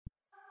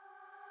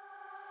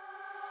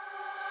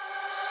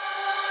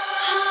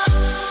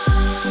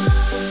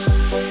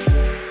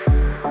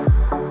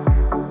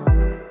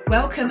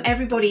Welcome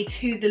everybody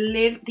to the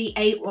Live the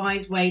 8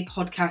 Wise Way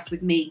podcast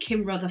with me,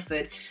 Kim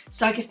Rutherford,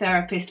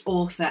 psychotherapist,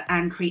 author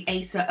and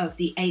creator of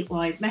the 8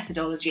 Wise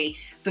methodology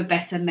for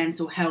better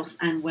mental health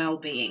and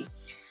well-being.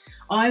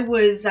 I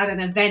was at an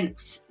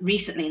event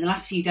recently, in the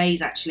last few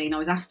days actually, and I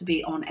was asked to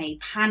be on a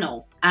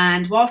panel.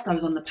 And whilst I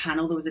was on the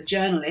panel, there was a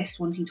journalist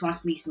wanting to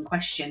ask me some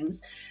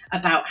questions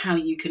about how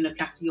you can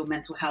look after your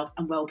mental health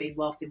and well-being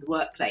whilst in the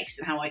workplace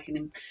and how I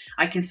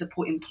can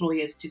support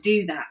employers to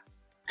do that.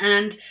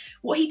 And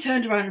what he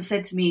turned around and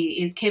said to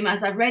me is, Kim,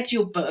 as I read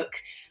your book,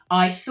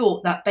 I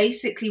thought that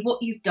basically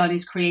what you've done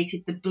is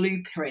created the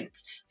blueprint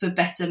for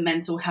better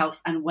mental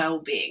health and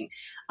well-being.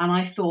 And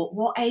I thought,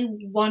 what a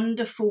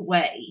wonderful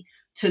way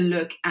to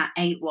look at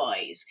 8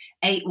 Wise.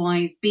 8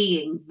 Wise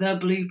being the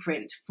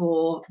blueprint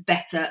for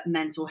better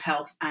mental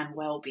health and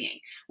well-being.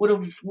 What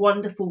a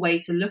wonderful way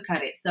to look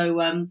at it.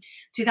 So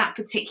to that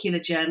particular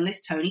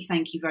journalist, Tony,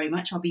 thank you very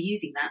much. I'll be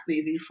using that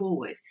moving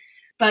forward.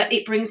 But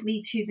it brings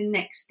me to the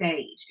next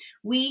stage.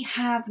 We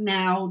have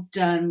now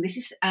done, this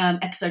is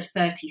episode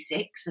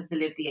 36 of the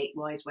Live the 8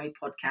 Wise Way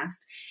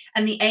podcast.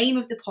 And the aim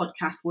of the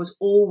podcast was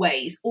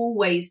always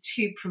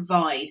to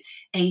provide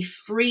a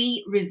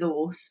free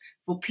resource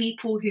for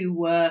people who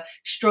were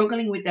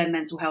struggling with their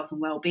mental health and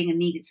well-being and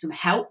needed some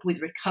help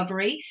with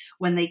recovery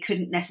when they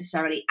couldn't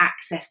necessarily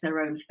access their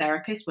own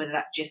therapist, whether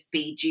that just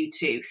be due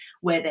to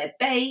where they're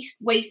based,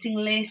 waiting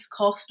lists,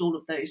 cost, all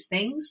of those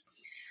things.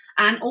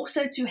 And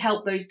also to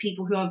help those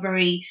people who are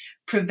very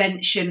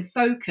prevention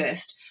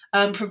focused,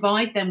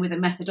 provide them with a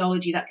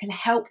methodology that can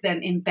help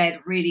them embed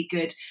really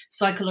good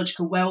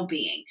psychological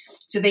well-being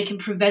so they can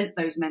prevent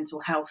those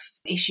mental health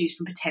issues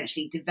from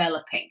potentially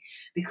developing.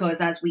 Because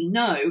as we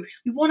know,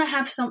 we want to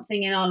have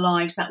something in our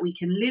lives that we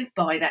can live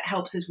by that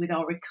helps us with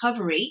our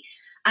recovery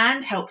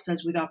and helps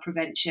us with our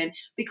prevention,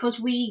 because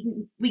we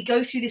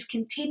go through this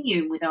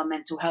continuum with our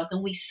mental health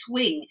and we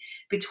swing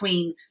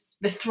between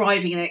the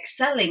thriving and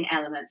excelling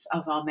elements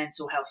of our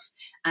mental health.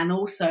 And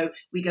also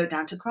we go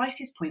down to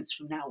crisis points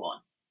from now on.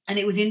 And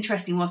it was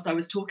interesting whilst I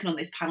was talking on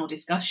this panel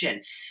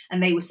discussion,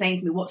 and they were saying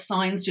to me, what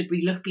signs should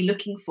we be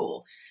looking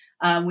for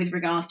with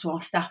regards to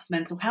our staff's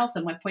mental health?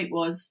 And my point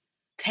was,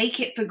 take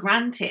it for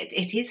granted.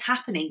 It is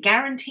happening.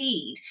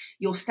 Guaranteed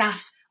your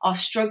staff are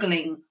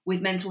struggling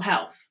with mental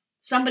health.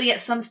 Somebody at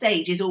some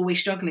stage is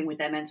always struggling with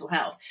their mental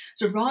health.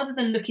 So rather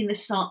than looking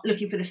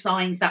for the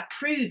signs that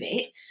prove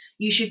it,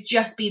 you should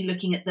just be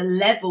looking at the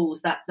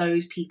levels that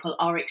those people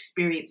are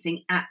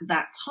experiencing at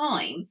that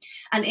time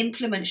and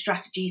implement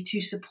strategies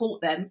to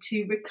support them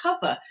to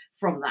recover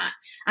from that.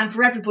 And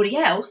for everybody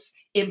else,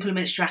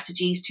 implement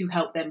strategies to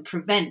help them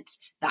prevent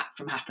that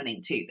from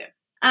happening to them.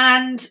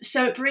 And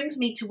so it brings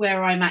me to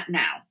where I'm at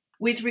now.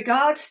 With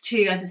regards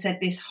to, as I said,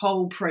 this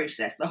whole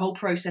process, the whole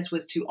process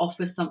was to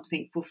offer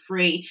something for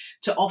free,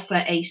 to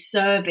offer a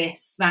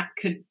service that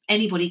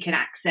anybody can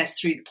access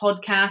through the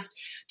podcast,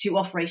 to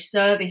offer a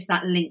service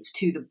that linked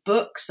to the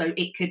book. So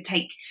it could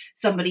take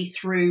somebody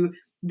through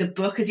the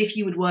book as if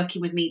you were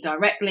working with me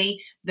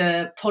directly.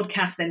 The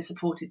podcast then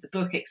supported the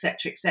book,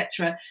 etc.,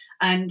 etc.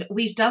 And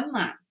we've done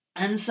that.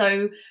 And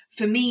so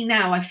for me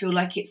now, I feel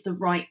like it's the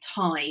right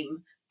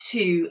time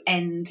to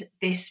end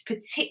this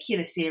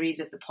particular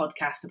series of the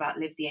podcast about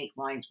Live the 8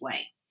 Wise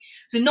Way.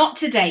 So not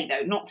today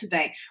though, not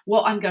today.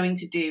 What I'm going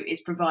to do is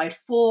provide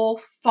 4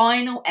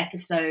 final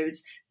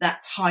episodes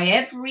that tie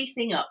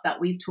everything up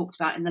that we've talked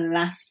about in the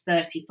last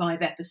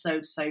 35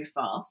 episodes so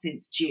far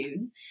since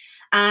June,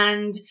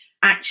 and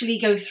actually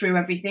go through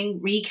everything,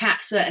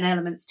 recap certain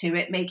elements to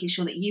it, making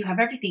sure that you have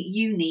everything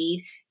you need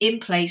in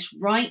place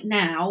right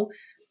now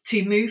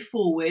to move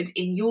forward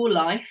in your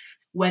life,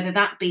 whether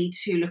that be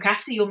to look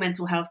after your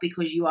mental health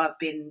because you have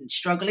been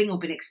struggling or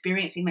been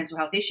experiencing mental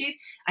health issues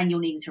and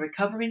you're needing to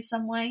recover in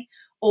some way,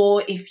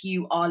 or if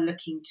you are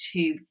looking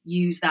to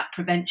use that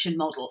prevention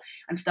model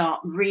and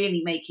start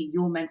really making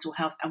your mental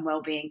health and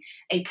well-being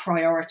a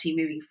priority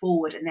moving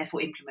forward and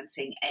therefore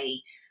implementing a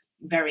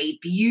very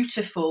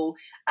beautiful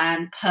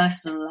and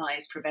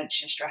personalised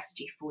prevention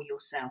strategy for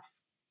yourself.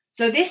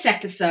 So this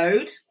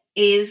episode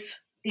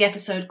is the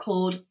episode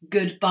called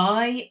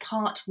Goodbye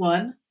Part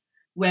 1,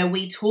 where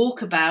we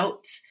talk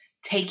about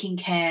taking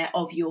care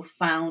of your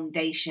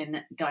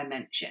foundation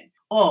dimension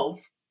of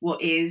what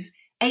is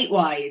 8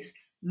 Wise,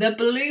 the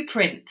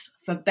blueprint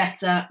for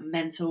better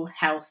mental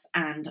health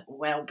and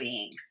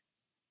well-being.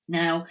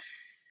 Now,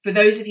 for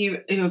those of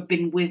you who have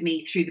been with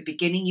me through the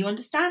beginning, you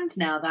understand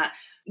now that,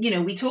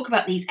 we talk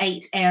about these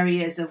 8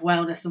 areas of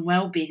wellness and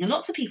well-being, and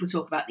lots of people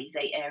talk about these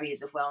 8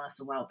 areas of wellness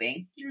and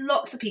well-being.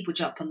 Lots of people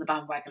jump on the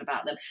bandwagon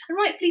about them, and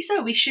rightfully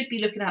so. We should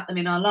be looking at them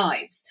in our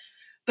lives.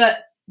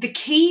 But the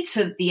key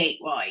to the 8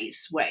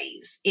 Wise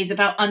Ways is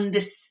about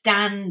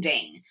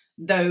understanding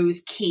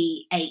those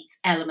key 8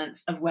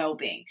 elements of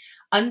well-being,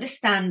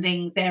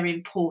 understanding their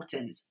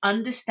importance,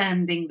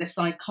 understanding the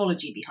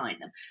psychology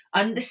behind them,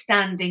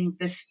 understanding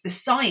the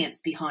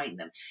science behind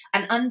them,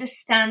 and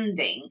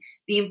understanding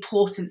the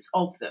importance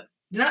of them.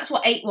 That's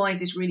what 8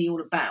 Wise is really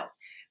all about.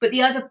 But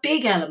the other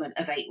big element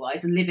of 8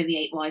 Wise and living the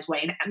 8 Wise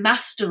way and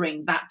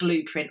mastering that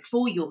blueprint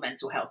for your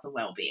mental health and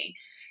well-being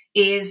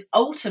is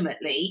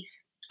ultimately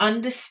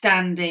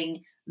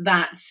understanding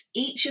that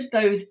each of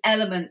those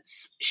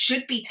elements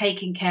should be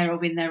taken care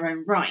of in their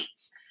own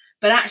rights.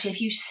 But actually,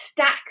 if you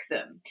stack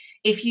them,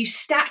 if you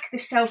stack the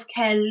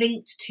self-care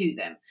linked to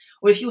them,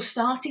 or if you're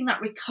starting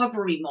that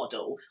recovery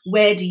model,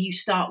 where do you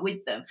start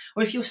with them?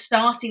 Or if you're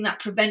starting that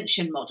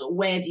prevention model,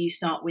 where do you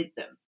start with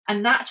them?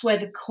 And that's where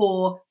the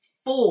core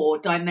 4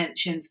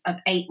 dimensions of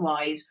 8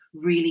 Whys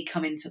really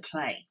come into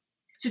play.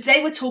 So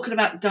today we're talking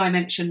about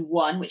dimension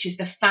 1, which is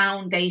the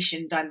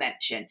foundation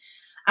dimension.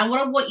 And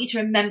what I want you to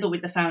remember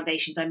with the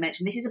foundation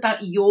dimension, this is about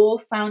your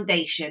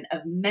foundation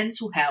of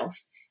mental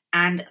health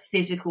and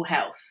physical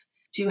health.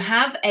 To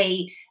have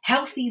a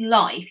healthy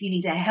life, you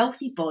need a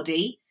healthy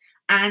body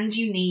and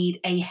you need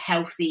a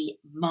healthy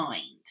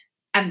mind.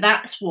 And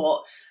that's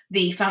what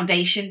the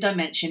foundation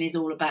dimension is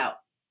all about.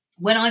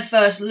 When I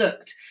first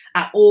looked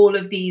at all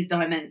of these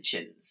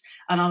dimensions,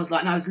 and I was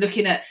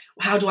looking at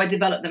how do I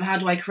develop them, how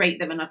do I create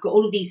them, and I've got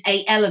all of these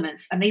 8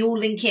 elements and they all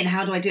link in,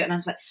 how do I do it? And I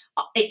was like,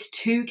 oh, it's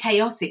too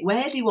chaotic.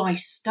 Where do I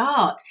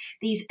start?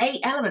 These 8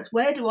 elements,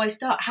 where do I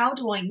start? How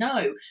do I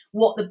know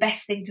what the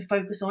best thing to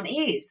focus on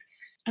is?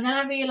 And then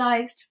I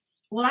realized,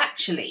 well,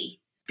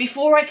 actually,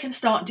 before I can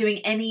start doing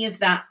any of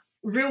that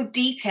real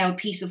detailed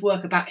piece of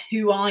work about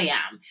who I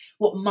am,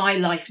 what my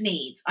life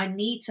needs, I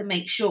need to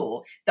make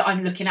sure that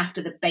I'm looking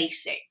after the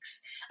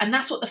basics. And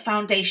that's what the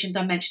foundation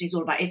dimension is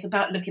all about. It's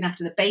about looking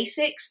after the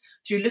basics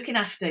through looking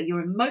after your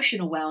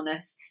emotional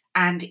wellness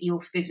and your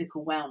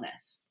physical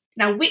wellness.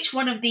 Now, which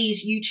one of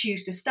these you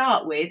choose to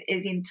start with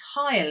is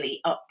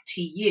entirely up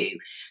to you.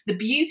 The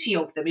beauty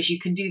of them is you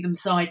can do them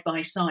side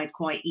by side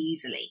quite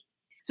easily.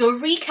 So a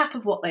recap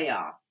of what they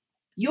are.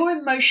 Your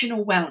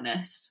emotional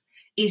wellness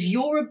is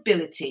your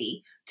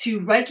ability to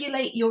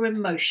regulate your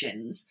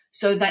emotions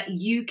so that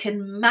you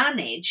can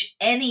manage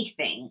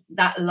anything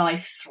that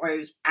life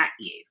throws at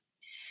you.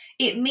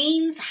 It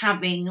means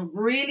having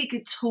really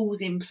good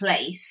tools in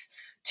place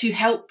to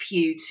help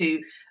you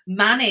to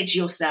manage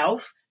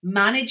yourself,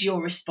 manage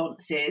your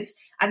responses,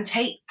 and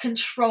take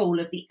control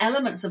of the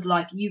elements of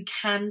life you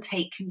can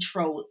take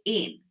control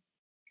in.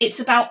 It's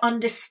about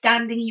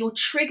understanding your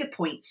trigger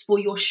points for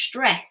your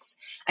stress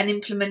and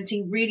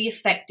implementing really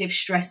effective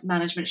stress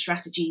management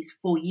strategies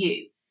for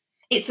you.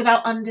 It's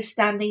about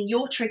understanding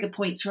your trigger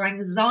points for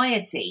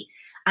anxiety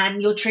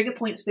and your trigger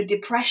points for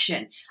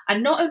depression,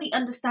 and not only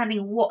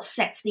understanding what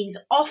sets these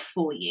off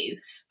for you,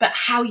 but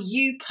how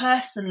you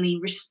personally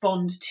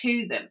respond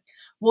to them.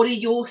 What are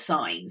your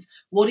signs?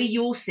 What are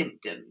your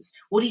symptoms?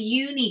 What do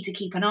you need to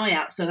keep an eye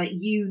out so that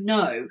you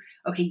know,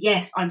 okay,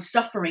 yes, I'm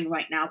suffering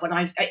right now, but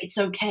it's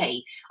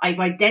okay. I've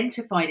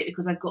identified it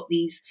because I've got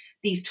these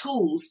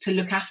tools to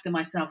look after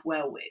myself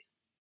well with.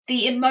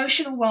 The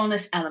emotional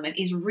wellness element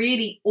is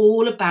really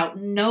all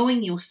about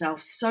knowing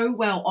yourself so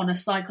well on a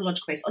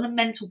psychological basis, on a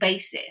mental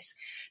basis,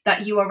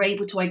 that you are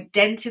able to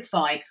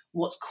identify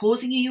what's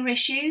causing you your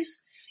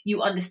issues.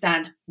 You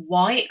understand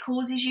why it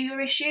causes you your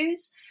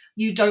issues.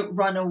 You don't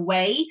run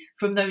away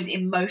from those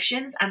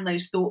emotions and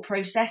those thought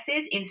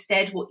processes.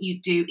 Instead, what you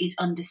do is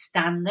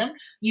understand them.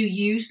 You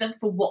use them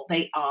for what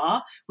they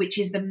are, which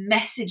is the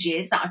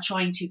messages that are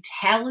trying to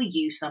tell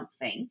you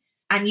something.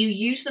 And you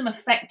use them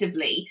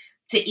effectively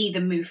to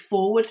either move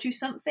forward through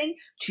something,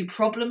 to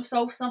problem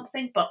solve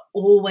something, but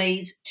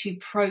always to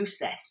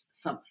process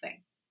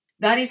something.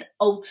 That is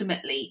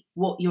ultimately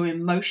what your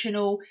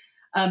emotional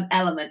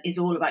element is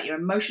all about. Your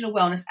emotional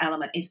wellness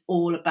element is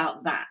all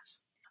about that.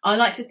 I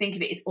like to think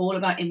of it as all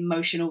about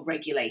emotional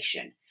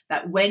regulation.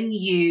 That when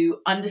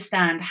you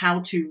understand how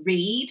to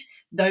read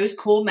those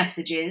core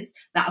messages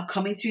that are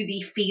coming through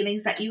the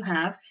feelings that you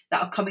have,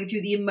 that are coming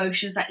through the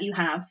emotions that you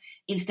have,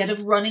 instead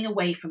of running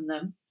away from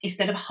them,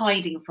 instead of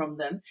hiding from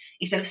them,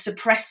 instead of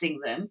suppressing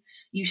them,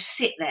 you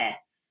sit there,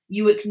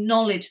 you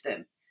acknowledge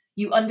them,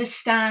 you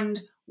understand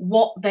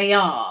what they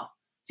are.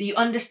 So you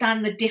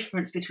understand the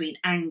difference between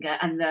anger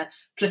and the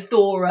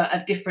plethora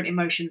of different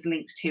emotions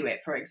linked to it,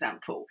 for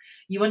example.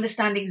 You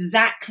understand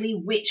exactly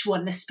which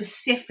one, the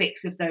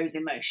specifics of those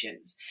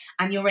emotions.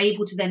 And you're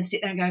able to then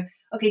sit there and go,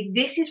 okay,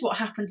 this is what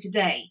happened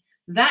today.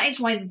 That is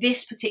why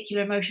this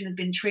particular emotion has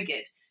been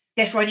triggered.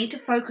 Therefore, I need to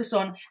focus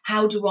on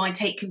how do I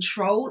take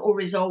control or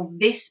resolve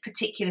this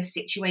particular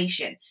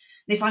situation.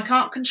 And if I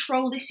can't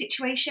control this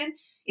situation,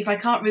 if I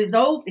can't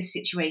resolve this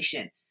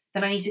situation,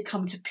 then I need to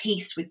come to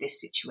peace with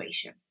this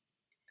situation.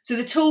 So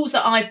the tools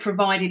that I've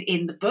provided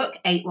in the book,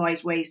 8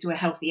 Wise Ways to a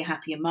Healthier,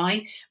 Happier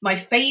Mind, my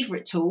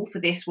favourite tool for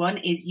this one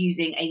is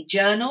using a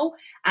journal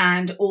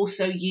and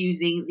also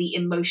using the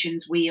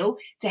emotions wheel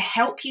to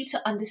help you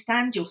to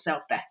understand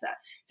yourself better,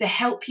 to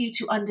help you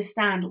to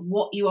understand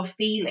what you are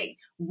feeling,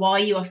 why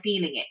you are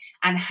feeling it,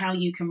 and how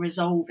you can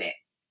resolve it.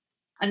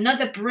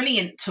 Another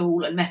brilliant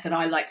tool and method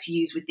I like to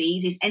use with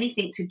these is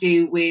anything to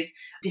do with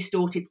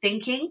distorted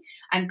thinking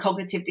and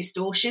cognitive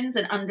distortions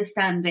and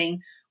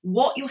understanding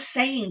what you're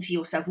saying to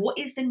yourself. What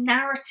is the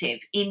narrative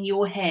in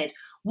your head?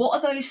 What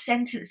are those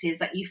sentences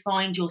that you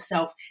find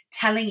yourself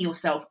telling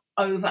yourself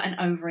over and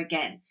over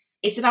again?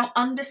 It's about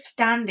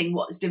understanding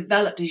what's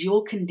developed as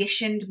your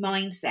conditioned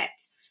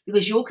mindset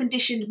because your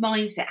conditioned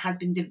mindset has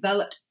been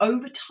developed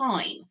over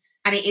time,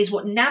 and it is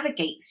what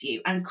navigates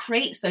you and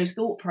creates those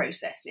thought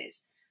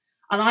processes.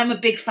 And I'm a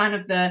big fan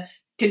of the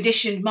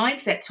conditioned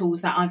mindset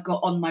tools that I've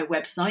got on my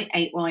website,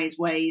 8wise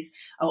Ways,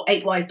 or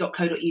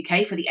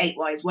 8wise.co.uk for the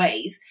 8wise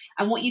Ways.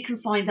 And what you can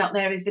find out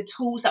there is the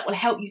tools that will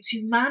help you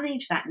to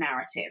manage that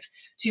narrative,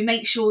 to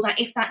make sure that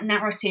if that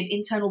narrative,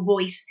 internal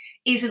voice,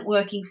 isn't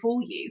working for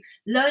you,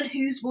 learn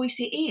whose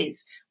voice it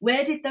is.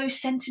 Where did those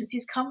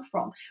sentences come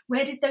from?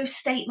 Where did those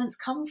statements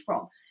come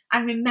from?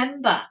 And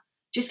remember,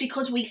 just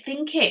because we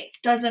think it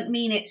doesn't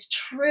mean it's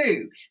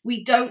true.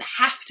 We don't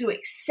have to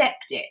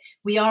accept it.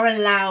 We are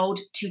allowed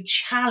to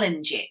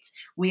challenge it.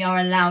 We are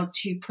allowed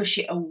to push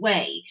it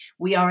away.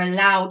 We are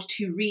allowed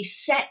to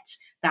reset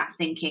that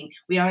thinking.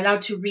 We are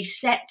allowed to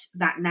reset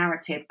that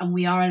narrative, and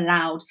we are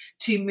allowed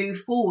to move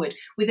forward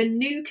with a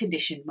new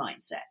conditioned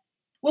mindset.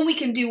 When we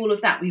can do all of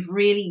that, we've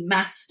really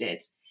mastered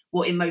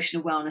what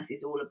emotional wellness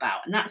is all about.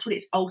 And that's what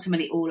it's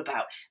ultimately all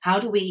about. How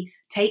do we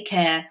take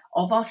care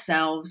of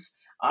ourselves?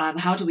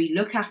 How do we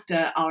look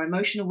after our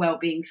emotional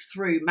well-being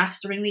through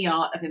mastering the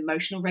art of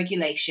emotional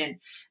regulation,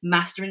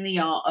 mastering the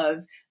art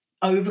of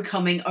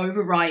overcoming,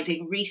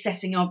 overriding,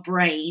 resetting our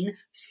brain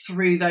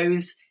through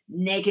those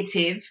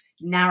negative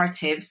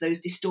narratives, those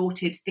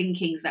distorted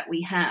thinkings that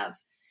we have?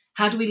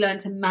 How do we learn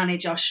to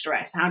manage our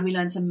stress? How do we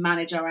learn to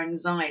manage our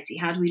anxiety?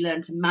 How do we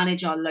learn to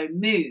manage our low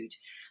mood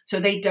so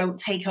they don't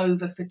take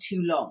over for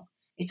too long?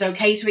 It's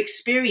okay to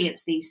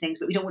experience these things,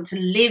 but we don't want to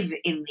live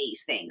in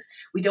these things.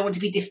 We don't want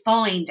to be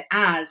defined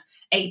as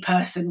a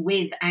person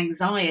with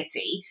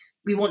anxiety.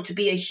 We want to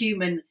be a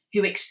human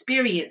who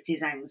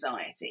experiences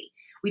anxiety.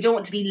 We don't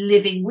want to be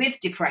living with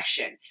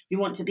depression. We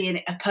want to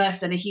be a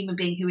person, a human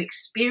being who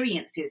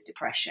experiences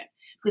depression,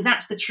 because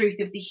that's the truth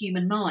of the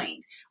human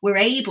mind. We're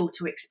able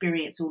to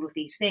experience all of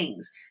these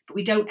things, but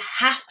we don't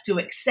have to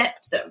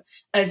accept them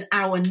as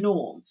our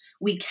norm.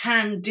 We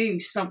can do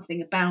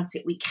something about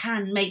it. We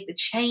can make the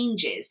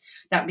changes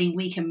that mean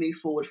we can move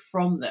forward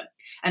from them.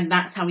 And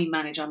that's how we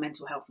manage our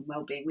mental health and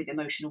well-being with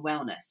emotional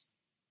wellness.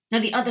 Now,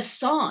 the other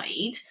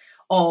side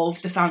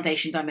of the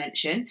foundation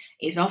dimension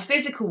is our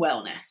physical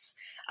wellness.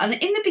 And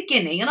in the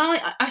beginning, and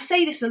I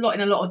say this a lot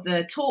in a lot of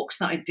the talks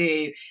that I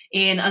do,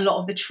 in a lot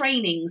of the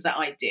trainings that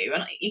I do,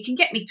 and you can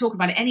get me talking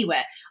about it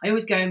anywhere. I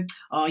always go,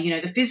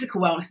 the physical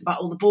wellness is about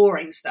all the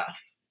boring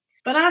stuff.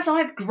 But as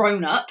I've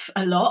grown up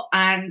a lot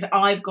and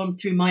I've gone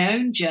through my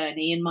own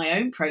journey and my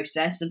own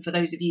process, and for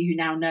those of you who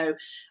now know,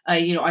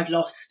 I've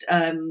lost,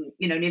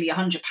 nearly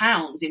 100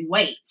 pounds in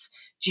weight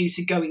due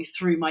to going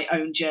through my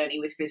own journey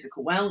with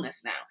physical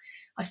wellness now,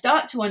 I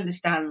start to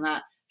understand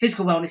that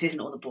physical wellness isn't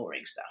all the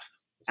boring stuff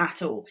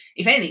at all.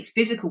 If anything,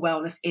 physical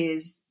wellness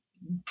is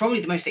probably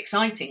the most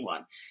exciting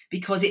one,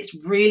 because it's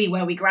really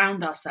where we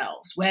ground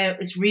ourselves, where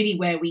it's really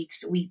where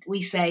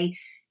we say,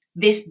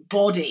 this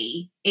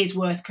body is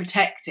worth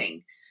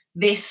protecting.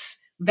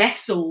 This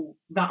vessel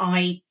that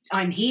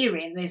I'm here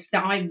in,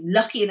 that I'm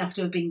lucky enough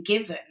to have been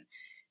given,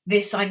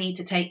 this, I need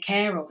to take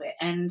care of it.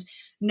 And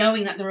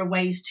knowing that there are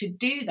ways to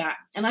do that.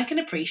 And I can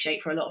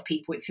appreciate for a lot of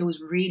people, it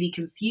feels really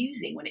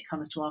confusing when it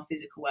comes to our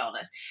physical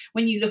wellness.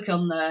 When you look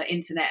on the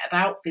internet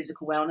about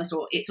physical wellness,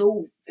 or it's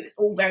all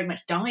very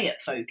much diet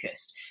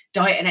focused,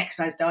 diet and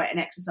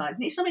exercise.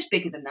 And it's so much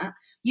bigger than that.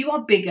 You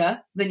are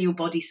bigger than your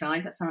body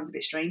size. That sounds a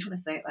bit strange when I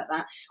say it like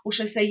that. Or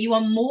should I say you are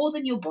more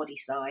than your body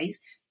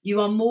size? You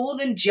are more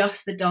than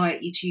just the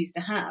diet you choose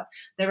to have.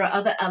 There are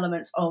other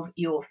elements of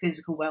your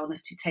physical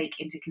wellness to take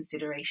into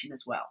consideration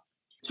as well.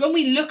 So when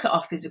we look at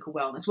our physical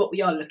wellness, what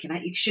we are looking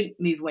at, you shouldn't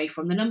move away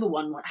from the number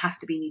one has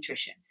to be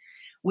nutrition.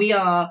 We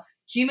are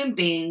human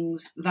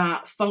beings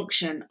that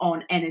function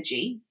on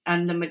energy,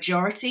 and the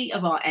majority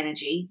of our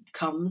energy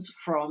comes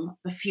from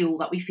the fuel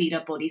that we feed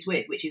our bodies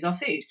with, which is our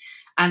food.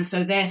 And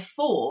so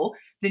therefore,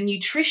 the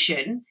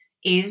nutrition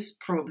is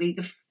probably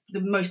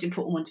the most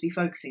important one to be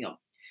focusing on.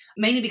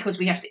 Mainly because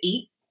we have to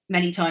eat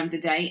many times a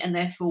day, and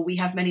therefore we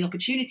have many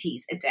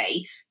opportunities a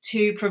day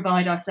to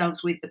provide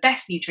ourselves with the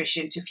best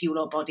nutrition to fuel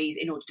our bodies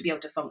in order to be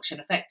able to function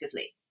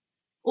effectively.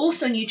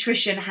 Also,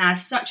 nutrition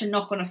has such a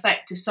knock-on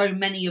effect to so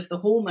many of the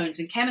hormones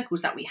and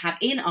chemicals that we have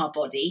in our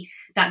body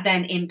that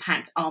then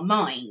impact our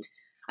mind.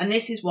 And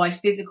this is why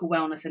physical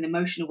wellness and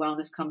emotional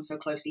wellness come so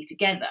closely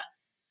together,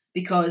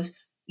 because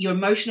your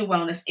emotional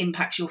wellness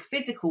impacts your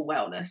physical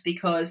wellness,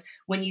 because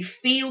when you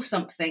feel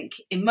something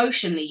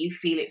emotionally, you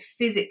feel it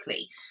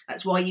physically.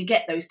 That's why you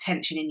get those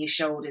tension in your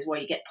shoulders, why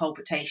you get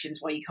palpitations,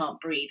 why you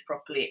can't breathe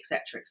properly,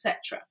 etc.,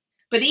 etc.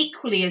 But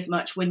equally as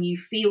much, when you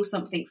feel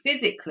something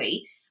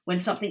physically, when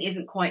something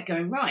isn't quite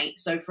going right.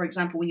 So, for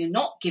example, when you're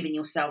not giving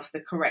yourself the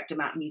correct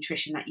amount of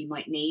nutrition that you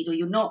might need, or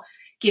you're not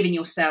giving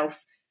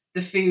yourself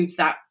the foods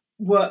that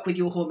work with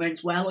your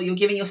hormones well, or you're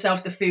giving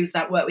yourself the foods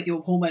that work with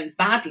your hormones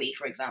badly,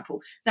 for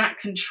example, that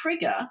can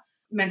trigger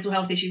mental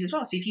health issues as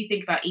well. So if you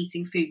think about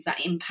eating foods that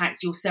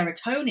impact your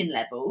serotonin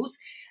levels,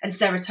 and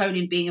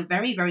serotonin being a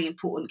very, very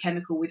important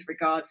chemical with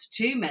regards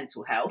to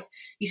mental health,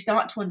 you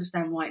start to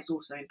understand why it's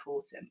also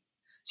important.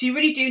 So you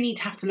really do need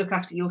to have to look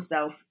after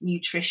yourself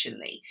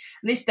nutritionally.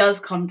 And this does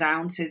come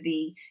down to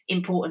the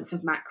importance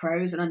of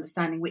macros and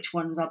understanding which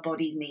ones our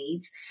body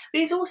needs.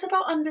 But it's also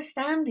about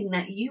understanding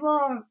that you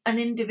are an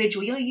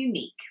individual, you're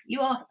unique,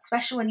 you are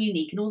special and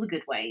unique in all the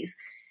good ways,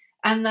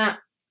 and that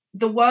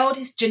the world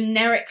is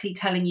generically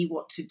telling you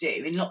what to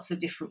do in lots of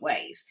different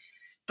ways.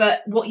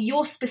 But what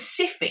your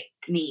specific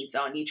needs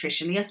are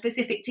nutritionally are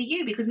specific to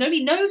you, because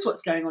nobody knows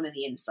what's going on in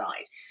the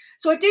inside.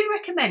 So I do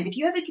recommend, if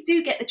you ever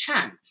do get the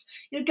chance,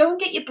 go and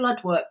get your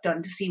blood work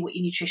done to see what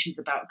your nutrition's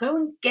about. Go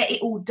and get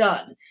it all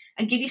done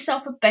and give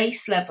yourself a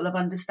base level of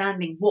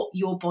understanding what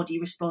your body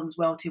responds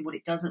well to, what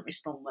it doesn't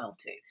respond well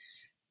to.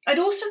 I'd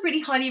also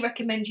really highly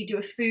recommend you do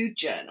a food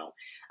journal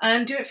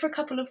and do it for a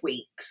couple of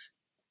weeks.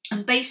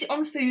 And base it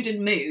on food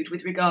and mood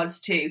with regards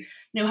to,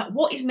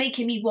 what is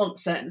making me want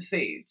certain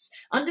foods.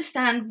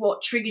 Understand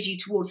what triggers you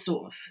towards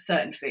sort of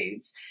certain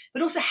foods,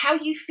 but also how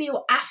you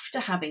feel after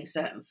having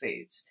certain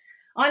foods.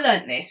 I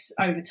learned this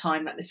over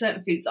time, that there's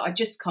certain foods that I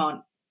just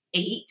can't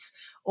eat,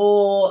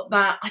 or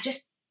that I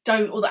just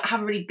don't, or that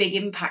have a really big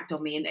impact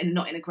on me and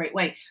not in a great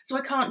way. So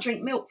I can't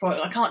drink milk for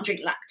it. I can't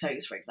drink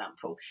lactose, for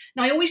example.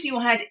 Now, I always knew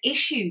I had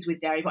issues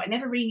with dairy, but I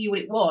never really knew what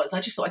it was.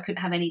 I just thought I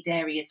couldn't have any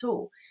dairy at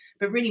all.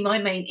 But really, my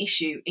main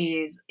issue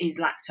is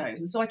lactose.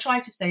 And so I try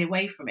to stay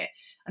away from it.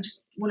 I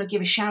just want to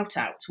give a shout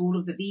out to all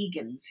of the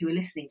vegans who are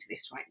listening to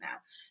this right now.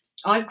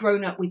 I've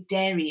grown up with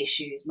dairy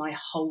issues my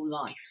whole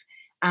life.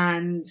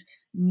 And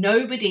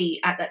nobody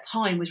at that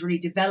time was really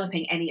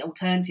developing any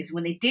alternatives.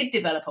 When they did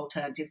develop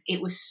alternatives, it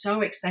was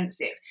so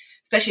expensive,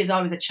 especially as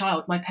I was a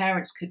child. My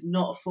parents could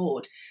not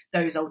afford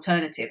those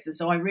alternatives. And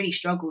so I really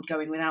struggled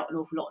going without an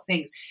awful lot of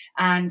things.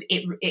 And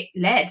it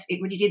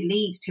really did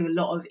lead to a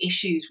lot of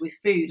issues with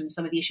food, and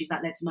some of the issues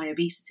that led to my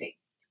obesity.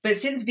 But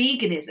since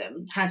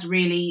veganism has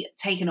really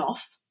taken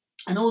off,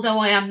 and although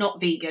I am not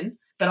vegan,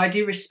 but I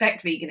do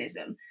respect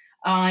veganism,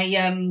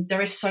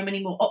 there is so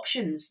many more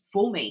options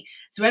for me.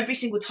 So every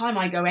single time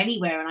I go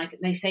anywhere and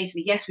they say to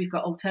me, yes, we've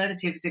got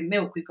alternatives in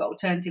milk, we've got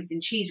alternatives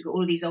in cheese, we've got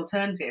all of these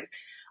alternatives,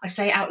 I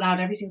say out loud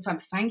every single time,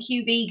 thank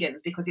you,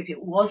 vegans, because if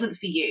it wasn't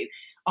for you,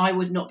 I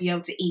would not be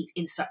able to eat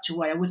in such a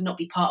way. I would not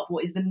be part of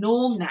what is the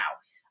norm now.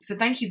 So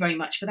thank you very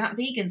much for that,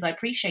 vegans. I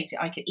appreciate it.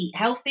 I can eat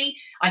healthy.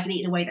 I can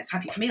eat in a way that's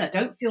happy for me. And I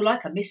don't feel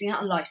like I'm missing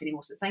out on life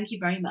anymore. So thank you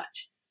very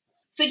much.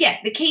 So yeah,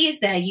 the key is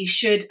there. You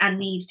should and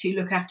need to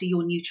look after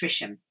your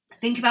nutrition.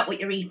 Think about what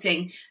you're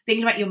eating,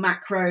 think about your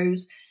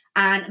macros,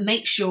 and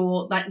make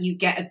sure that you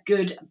get a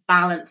good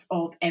balance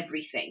of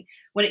everything.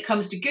 When it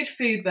comes to good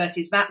food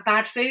versus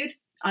bad food,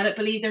 I don't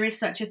believe there is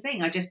such a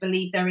thing. I just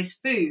believe there is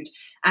food,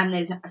 and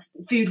there's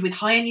food with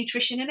higher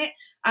nutrition in it,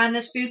 and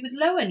there's food with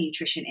lower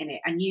nutrition in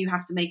it. And you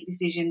have to make a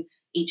decision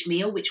each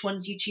meal, which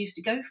ones you choose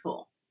to go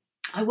for.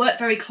 I work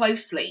very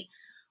closely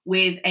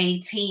with a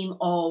team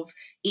of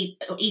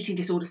eating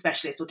disorder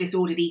specialists or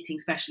disordered eating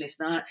specialists.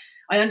 And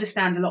I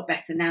understand a lot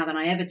better now than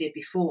I ever did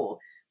before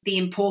the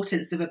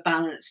importance of a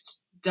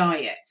balanced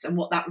diet and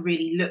what that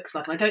really looks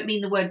like. And I don't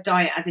mean the word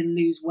diet as in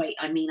lose weight.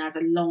 I mean as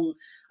a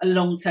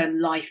long-term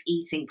life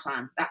eating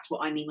plan. That's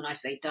what I mean when I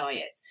say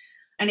diet.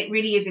 And it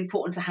really is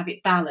important to have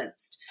it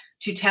balanced,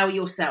 to tell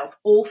yourself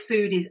all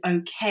food is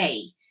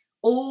okay.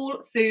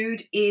 All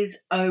food is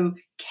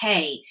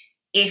okay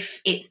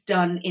if it's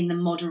done in the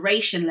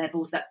moderation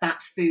levels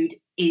that food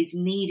is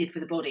needed for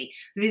the body.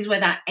 So this is where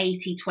that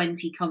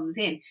 80-20 comes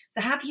in. So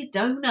have your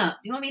donut. Do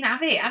you know what I mean?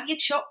 Have it. Have your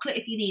chocolate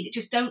if you need it.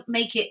 Just don't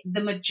make it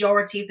the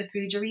majority of the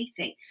food you're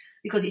eating,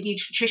 because its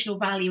nutritional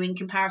value in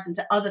comparison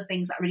to other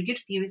things that are really good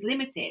for you is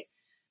limited.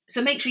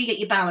 So make sure you get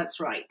your balance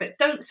right. But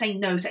don't say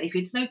no to any food.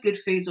 There's no good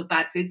foods or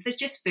bad foods. There's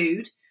just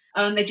food.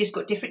 They've just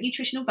got different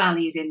nutritional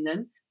values in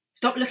them.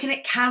 Stop looking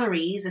at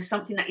calories as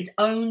something that is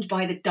owned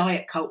by the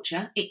diet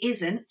culture. It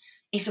isn't.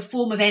 It's a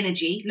form of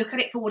energy. Look at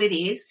it for what it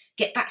is.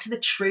 Get back to the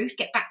truth.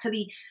 Get back to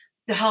the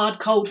hard,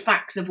 cold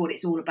facts of what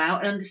it's all about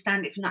and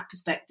understand it from that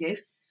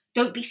perspective.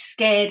 Don't be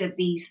scared of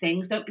these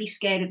things. Don't be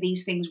scared of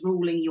these things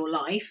ruling your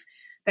life.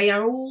 They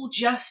are all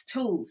just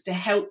tools to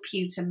help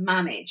you to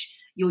manage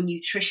your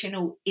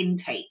nutritional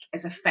intake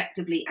as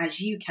effectively as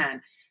you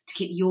can to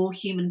keep your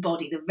human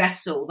body, the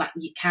vessel that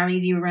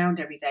carries you around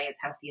every day, as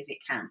healthy as it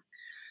can.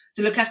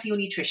 So look after your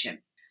nutrition.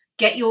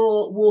 Get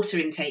your water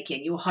intake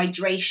in, your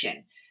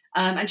hydration.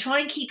 And try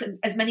and keep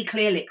as many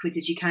clear liquids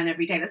as you can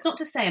every day. That's not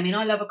to say,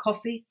 I love a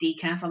coffee,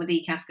 decaf. I'm a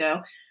decaf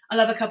girl. I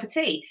love a cup of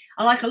tea.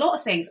 I like a lot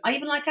of things. I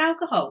even like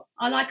alcohol.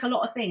 I like a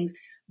lot of things.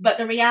 But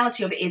the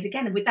reality of it is,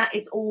 again, with that,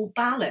 it's all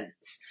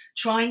balance.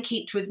 Try and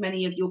keep to as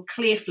many of your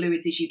clear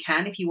fluids as you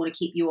can if you want to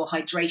keep your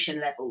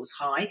hydration levels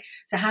high.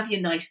 So have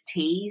your nice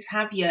teas,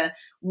 have your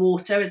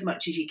water as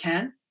much as you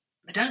can.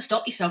 But don't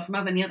stop yourself from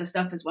having the other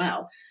stuff as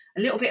well.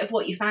 A little bit of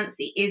what you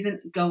fancy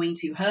isn't going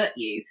to hurt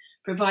you,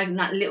 providing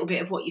that little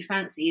bit of what you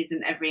fancy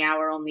isn't every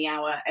hour on the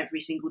hour every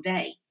single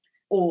day,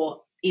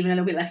 or even a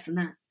little bit less than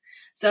that.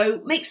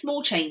 So make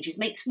small changes,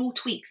 make small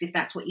tweaks if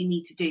that's what you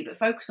need to do, but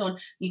focus on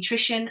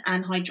nutrition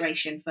and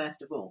hydration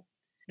first of all.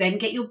 Then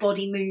get your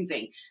body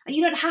moving. And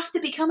you don't have to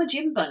become a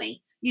gym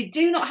bunny. You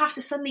do not have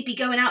to suddenly be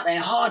going out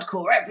there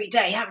hardcore every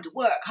day, having to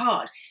work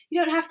hard. You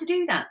don't have to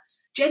do that.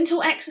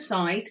 Gentle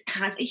exercise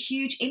has a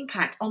huge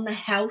impact on the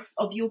health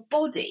of your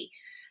body.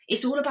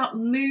 It's all about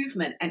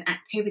movement and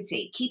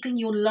activity, keeping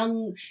your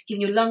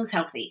lungs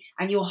healthy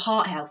and your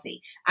heart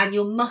healthy and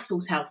your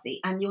muscles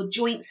healthy and your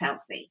joints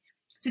healthy.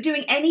 So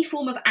doing any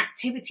form of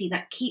activity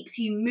that keeps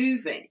you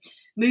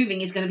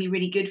moving is going to be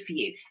really good for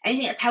you.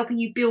 Anything that's helping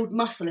you build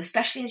muscle,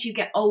 especially as you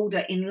get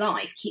older in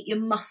life, keep your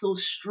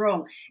muscles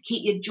strong,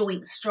 keep your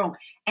joints strong.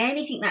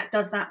 Anything that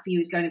does that for you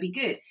is going to be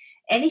good.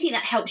 Anything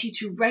that helps you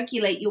to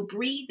regulate your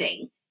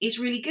breathing is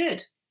really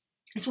good.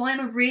 That's why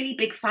I'm a really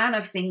big fan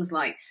of things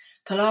like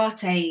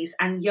Pilates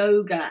and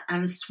yoga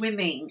and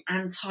swimming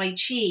and Tai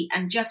Chi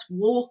and just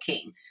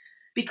walking,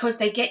 because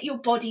they get your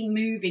body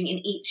moving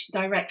in each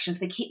direction. So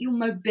they keep your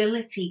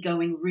mobility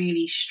going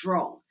really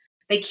strong.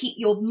 They keep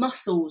your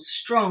muscles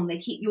strong. They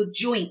keep your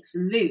joints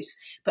loose.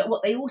 But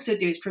what they also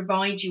do is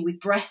provide you with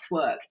breath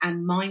work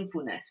and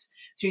mindfulness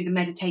through the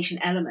meditation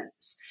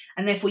elements.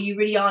 And therefore, you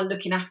really are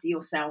looking after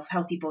yourself,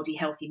 healthy body,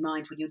 healthy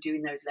mind, when you're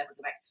doing those levels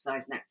of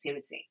exercise and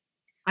activity.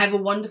 I have a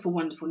wonderful,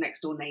 wonderful next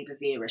door neighbour,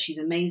 Vera. She's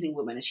an amazing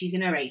woman and she's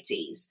in her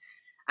 80s.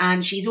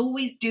 And she's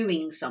always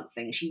doing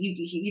something.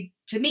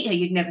 To meet her,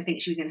 you'd never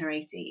think she was in her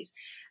 80s.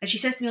 And she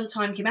says to me all the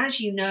time, Kim,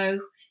 as you know,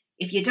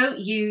 if you don't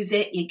use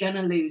it, you're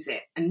going to lose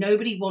it. And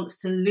nobody wants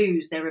to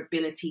lose their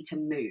ability to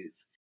move.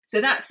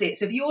 So that's it.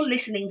 So if you're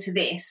listening to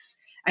this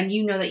and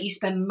you know that you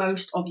spend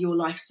most of your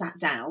life sat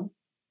down,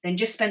 then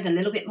just spend a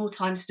little bit more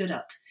time stood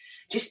up.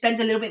 Just spend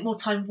a little bit more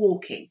time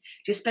walking.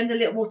 Just spend a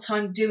little more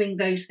time doing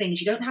those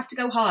things. You don't have to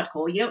go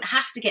hardcore. You don't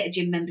have to get a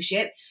gym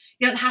membership.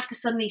 You don't have to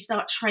suddenly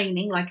start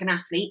training like an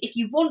athlete. If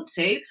you want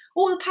to,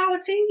 all the power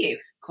to you.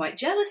 Quite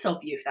jealous of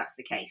you if that's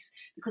the case,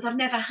 because I've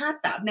never had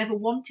that. I've never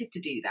wanted to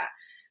do that.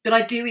 But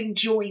I do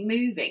enjoy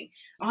moving.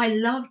 I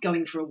love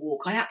going for a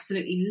walk. I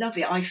absolutely love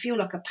it. I feel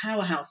like a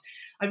powerhouse.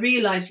 I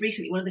realised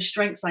recently one of the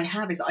strengths I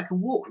have is that I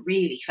can walk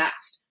really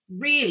fast.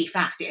 Really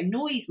fast. It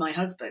annoys my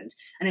husband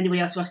and anybody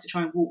else who has to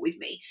try and walk with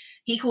me.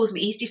 He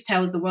just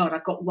tells the world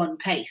I've got one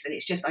pace, and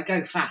it's just I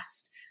go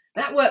fast.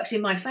 But that works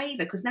in my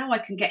favour, because now I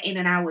can get in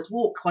an hour's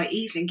walk quite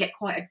easily and get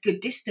quite a good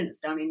distance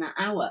done in that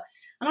hour.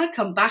 And I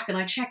come back and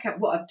I check out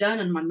what I've done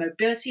and my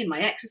mobility and my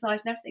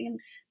exercise and everything, and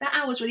that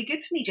hour's really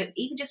good for me,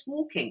 even just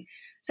walking.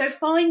 So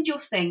find your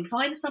thing,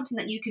 find something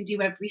that you can do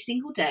every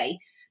single day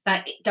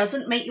that it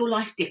doesn't make your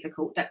life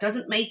difficult, that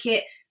doesn't make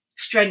it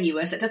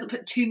strenuous, that doesn't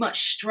put too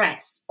much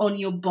stress on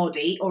your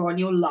body or on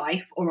your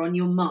life or on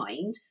your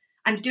mind,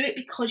 and do it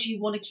because you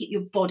want to keep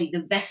your body,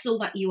 the vessel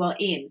that you are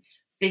in,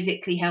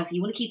 physically healthy.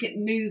 You want to keep it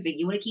moving.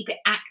 You want to keep it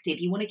active.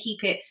 You want to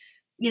keep it,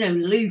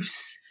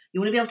 loose. You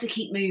want to be able to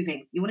keep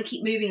moving. You want to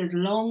keep moving as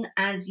long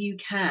as you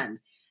can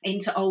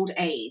into old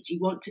age.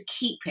 You want to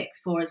keep it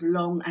for as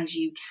long as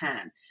you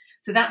can.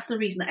 So that's the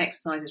reason that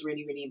exercise is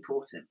really, really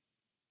important.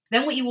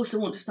 Then what you also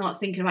want to start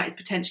thinking about is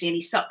potentially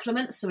any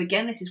supplements. So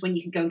again, this is when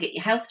you can go and get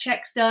your health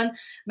checks done,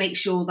 make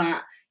sure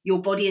that your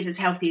body is as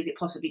healthy as it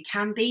possibly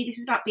can be. This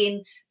is about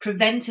being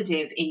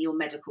preventative in your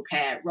medical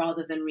care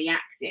rather than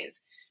reactive.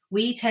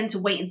 We tend to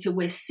wait until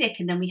we're sick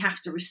and then we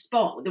have to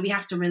respond, that we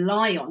have to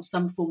rely on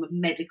some form of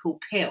medical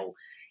pill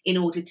in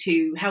order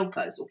to help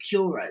us or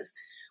cure us.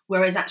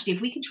 Whereas actually,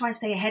 if we can try and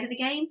stay ahead of the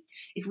game,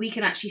 if we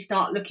can actually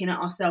start looking at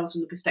ourselves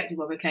from the perspective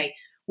of, okay,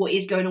 what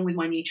is going on with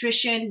my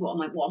nutrition? What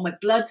are my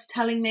bloods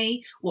telling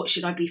me? What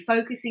should I be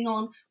focusing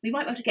on? We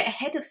might be able to get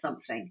ahead of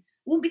something.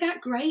 Wouldn't it be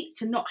that great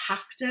to not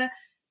have to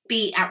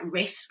be at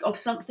risk of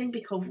something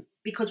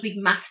because we've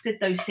mastered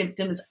those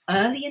symptoms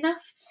early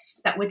enough,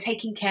 that we're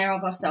taking care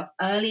of ourselves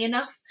early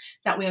enough,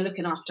 that we are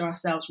looking after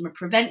ourselves from a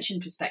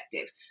prevention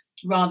perspective,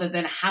 rather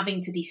than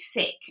having to be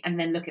sick and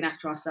then looking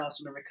after ourselves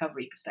from a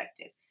recovery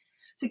perspective.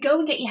 So go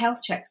and get your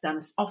health checks done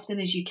as often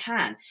as you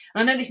can.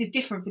 And I know this is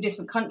different for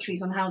different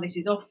countries on how this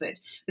is offered,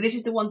 but this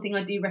is the one thing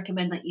I do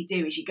recommend that you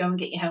do, is you go and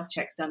get your health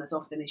checks done as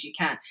often as you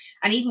can.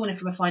 And even when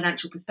from a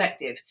financial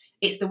perspective,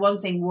 it's the one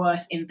thing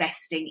worth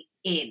investing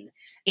in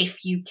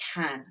if you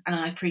can. And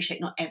I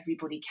appreciate not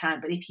everybody can,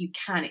 but if you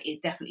can, it is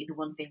definitely the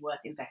one thing worth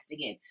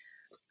investing in.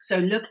 So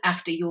look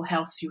after your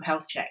health through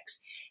health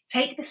checks.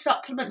 Take the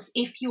supplements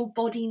if your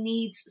body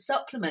needs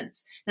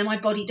supplements. Now, my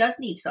body does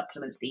need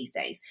supplements these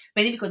days,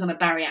 mainly because I'm a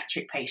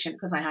bariatric patient,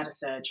 because I had a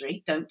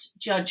surgery. Don't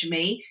judge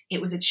me.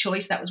 It was a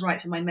choice that was right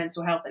for my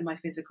mental health and my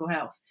physical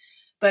health.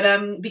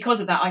 But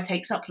because of that, I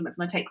take supplements,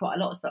 and I take quite a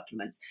lot of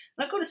supplements.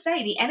 And I've got to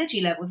say, the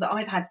energy levels that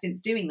I've had since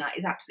doing that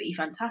is absolutely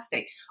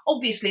fantastic.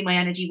 Obviously, my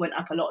energy went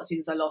up a lot as soon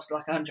as I lost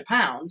like 100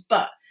 pounds,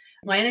 but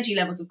my energy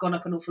levels have gone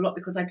up an awful lot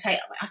because I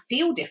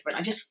feel different.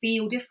 I just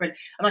feel different.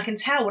 And I can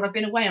tell when I've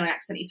been away and I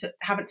accidentally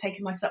haven't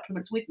taken my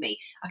supplements with me,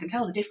 I can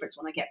tell the difference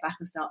when I get back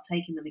and start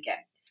taking them again.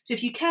 So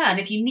if you can,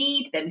 if you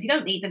need them, if you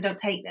don't need them, don't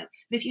take them.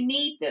 But if you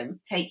need them,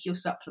 take your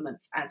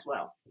supplements as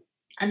well.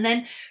 And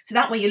then, so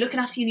that way you're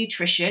looking after your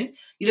nutrition,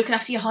 you're looking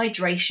after your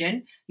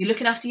hydration, you're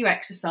looking after your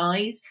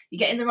exercise, you're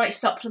getting the right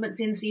supplements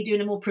in, so you're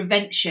doing a more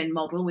prevention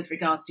model with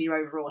regards to your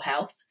overall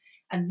health.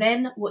 And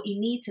then what you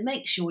need to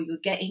make sure you're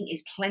getting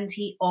is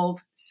plenty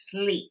of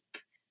sleep.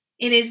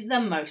 It is the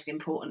most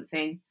important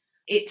thing.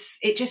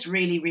 It just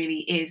really,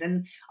 really is.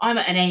 And I'm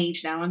at an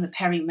age now, I'm the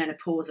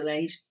perimenopausal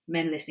age.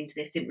 Men listening to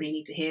this didn't really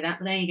need to hear that,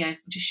 but there you go. I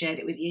just shared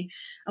it with you.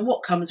 And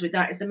what comes with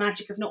that is the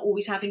magic of not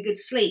always having good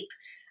sleep.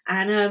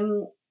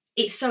 And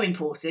it's so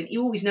important.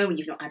 You always know when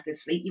you've not had good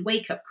sleep. You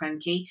wake up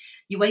cranky,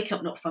 you wake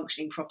up not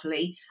functioning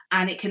properly,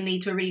 and it can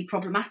lead to a really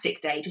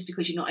problematic day just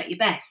because you're not at your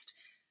best.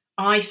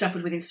 I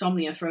suffered with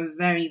insomnia for a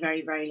very,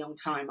 very, very long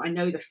time. I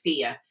know the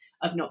fear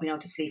of not being able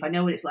to sleep. I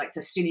know what it's like to,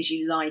 as soon as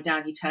you lie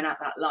down, you turn out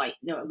that light.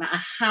 No matter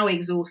how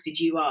exhausted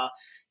you are,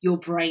 your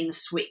brain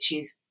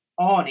switches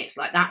on. It's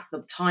like that's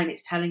the time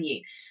it's telling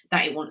you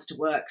that it wants to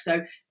work.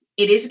 So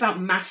it is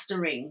about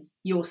mastering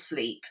your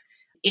sleep.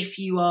 If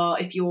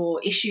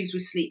your issues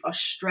with sleep are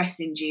stress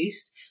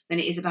induced, then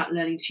it is about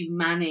learning to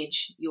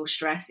manage your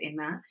stress in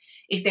that.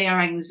 If they are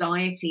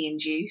anxiety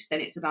induced,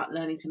 then it's about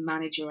learning to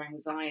manage your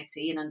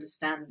anxiety and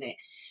understand it.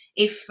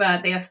 If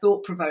they are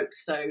thought provoked,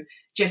 so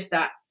just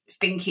that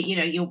thinking,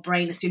 your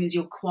brain, as soon as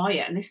you're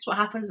quiet, and this is what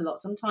happens a lot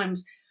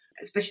sometimes,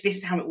 especially this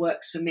is how it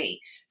works for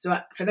me. So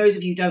for those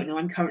of you who don't know,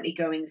 I'm currently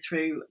going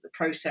through the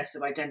process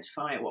of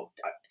identifying,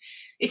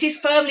 it is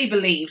firmly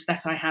believed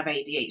that I have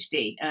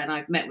ADHD, and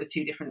I've met with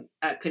two different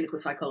clinical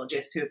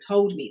psychologists who have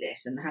told me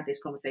this and had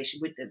this conversation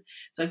with them.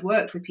 So I've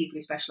worked with people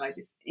who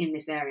specialise in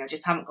this area. I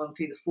just haven't gone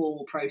through the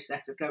formal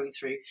process of going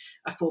through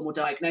a formal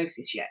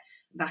diagnosis yet.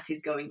 That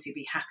is going to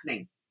be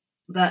happening.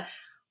 But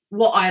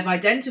what I've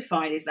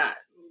identified is that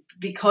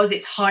because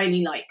it's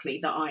highly likely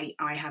that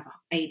I have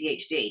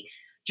ADHD,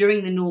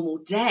 during the normal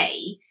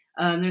day,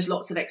 there's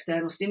lots of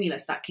external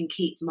stimulus that can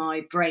keep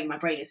my brain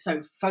is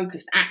so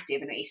focused,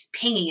 active, and it's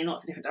pinging in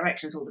lots of different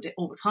directions all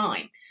the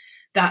time,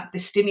 that the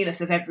stimulus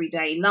of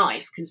everyday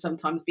life can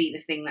sometimes be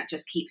the thing that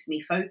just keeps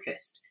me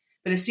focused.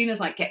 But as soon as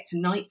I get to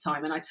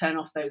nighttime and I turn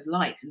off those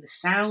lights and the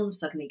sounds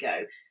suddenly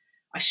go,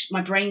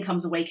 my brain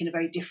comes awake in a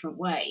very different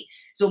way.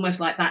 It's almost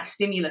like that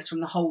stimulus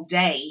from the whole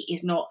day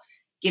is not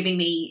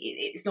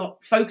it's not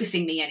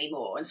focusing me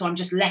anymore. And so I'm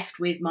just left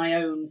with my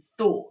own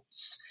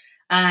thoughts.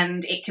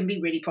 And it can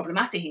be really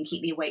problematic and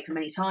keep me awake for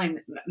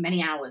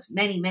many hours.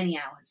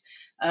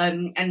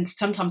 And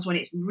sometimes when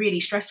it's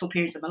really stressful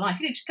periods of my life,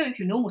 just going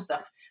through normal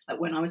stuff, like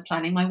when I was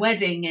planning my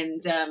wedding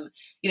and,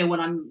 when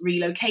I'm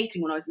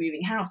relocating, when I was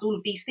moving house, all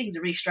of these things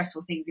are really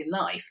stressful things in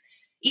life.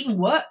 Even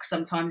work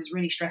sometimes is a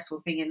really stressful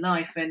thing in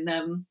life.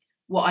 And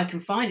what I can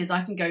find is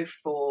I can go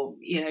for,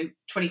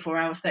 24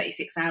 hours,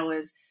 36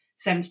 hours,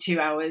 72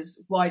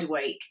 hours wide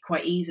awake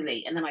quite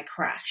easily. And then I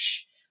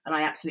crash. And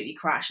I absolutely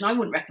crash. And I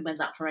wouldn't recommend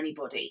that for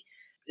anybody.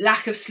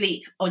 Lack of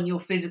sleep on your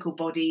physical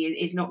body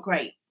is not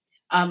great.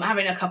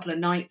 Having a couple of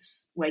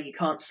nights where you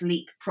can't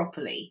sleep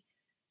properly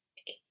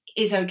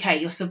is okay.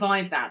 You'll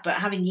survive that. But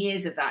having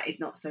years of that is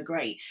not so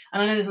great.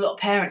 And I know there's a lot of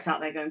parents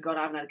out there going, God,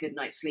 I haven't had a good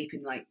night's sleep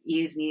in like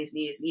years and years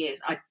and years and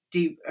years. I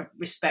do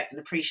respect and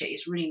appreciate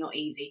it's really not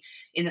easy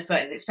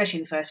especially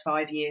in the first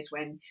 5 years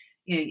when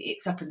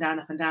it's up and down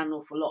an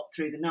awful lot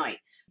through the night.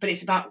 But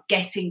it's about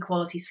getting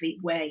quality sleep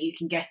where you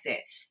can get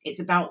it.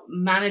 It's about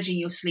managing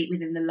your sleep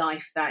within the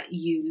life that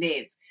you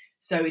live.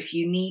 So if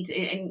you need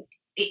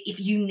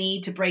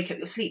to break up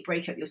your sleep,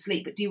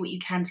 but do what you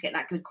can to get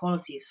that good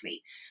quality of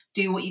sleep.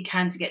 Do what you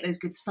can to get those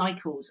good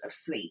cycles of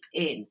sleep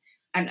in,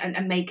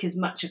 and make as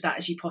much of that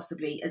as you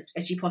possibly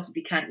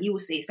can. You will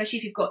see, especially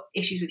if you've got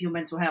issues with your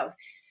mental health,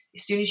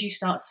 as soon as you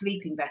start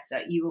sleeping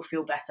better, you will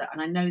feel better.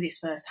 And I know this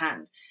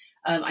firsthand.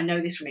 I know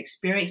this from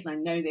experience, and I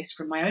know this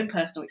from my own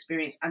personal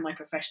experience and my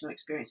professional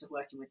experience of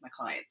working with my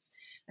clients.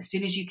 As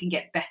soon as you can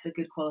get better,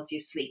 good quality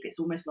of sleep, it's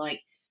almost like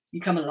you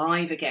come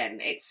alive again.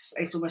 It's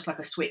almost like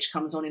a switch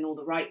comes on in all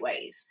the right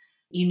ways.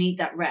 You need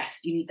that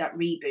rest. You need that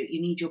reboot. You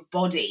need your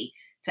body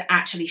to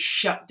actually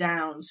shut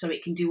down so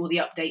it can do all the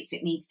updates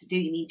it needs to do.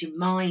 You need your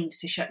mind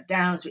to shut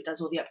down so it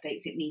does all the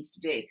updates it needs to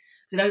do.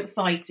 So don't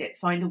fight it.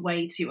 Find a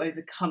way to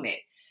overcome it.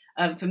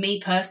 For me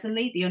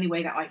personally, the only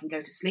way that I can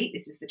go to sleep,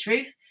 this is the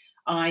truth,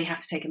 I have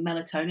to take a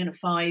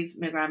 5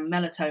 milligram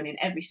melatonin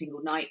every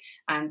single night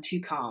and 2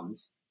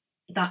 calms.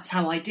 That's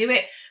how I do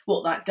it.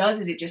 What that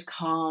does is it just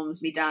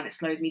calms me down. It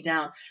slows me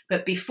down.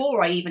 But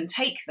before I even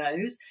take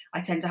those, I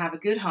tend to have a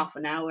good half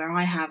an hour where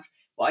I have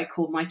what I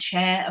call my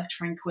chair of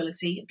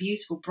tranquility, a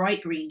beautiful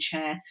bright green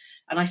chair.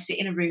 And I sit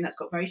in a room that's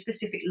got very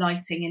specific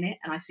lighting in it.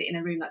 And I sit in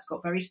a room that's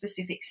got very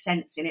specific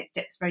scents in it.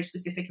 It's very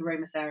specific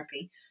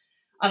aromatherapy.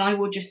 And I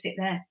will just sit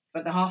there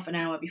for the half an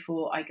hour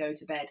before I go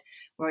to bed,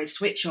 where I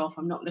switch off.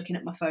 I'm not looking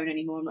at my phone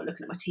anymore. I'm not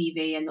looking at my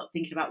TV. I'm not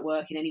thinking about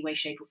work in any way,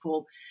 shape or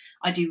form.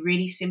 I do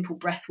really simple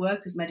breath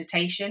work as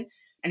meditation.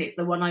 And it's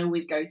the one I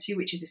always go to,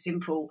 which is a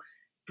simple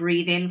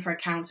breathe in for a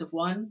count of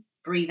 1,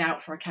 breathe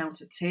out for a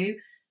count of 2,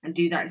 and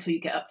do that until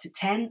you get up to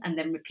 10 and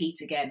then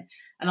repeat again.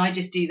 And I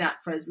just do that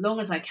for as long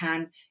as I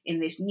can in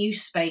this new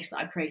space that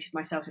I've created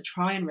myself to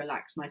try and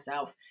relax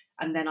myself.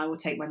 And then I will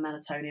take my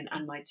melatonin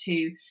and my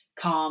 2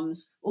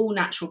 calms, all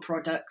natural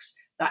products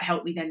that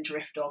help me then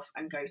drift off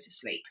and go to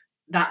sleep.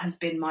 That has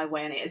been my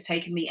way, and it has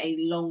taken me a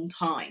long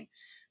time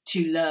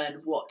to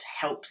learn what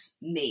helps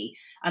me.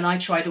 And I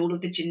tried all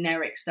of the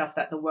generic stuff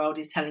that the world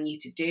is telling you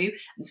to do.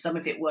 And some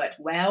of it worked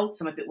well,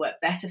 some of it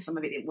worked better, some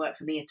of it didn't work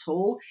for me at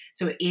all.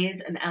 So it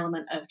is an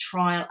element of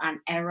trial and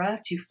error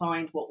to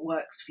find what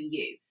works for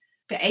you.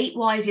 But 8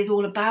 Wise is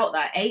all about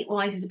that. 8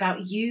 Wise is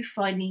about you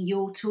finding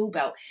your tool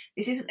belt.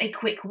 This isn't a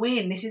quick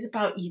win. This is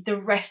about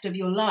the rest of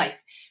your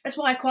life. That's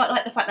why I quite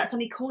like the fact that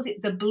somebody calls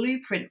it the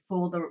blueprint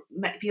for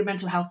your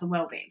mental health and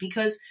well-being,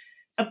 because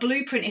a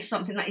blueprint is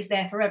something that is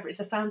there forever. It's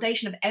the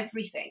foundation of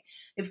everything.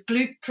 If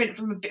blueprint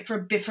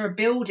for a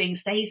building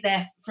stays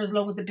there for as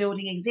long as the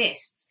building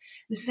exists,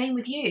 the same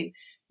with you.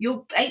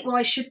 Your 8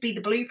 Wise should be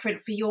the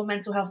blueprint for your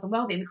mental health and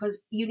well-being,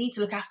 because you need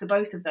to look after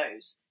both of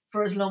those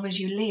for as long as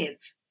you live.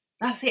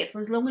 That's it. For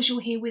as long as you're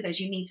here with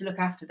us, you need to look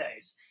after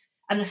those.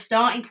 And the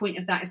starting point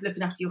of that is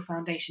looking after your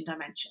foundation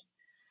dimension,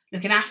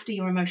 looking after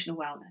your emotional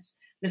wellness,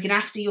 looking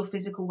after your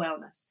physical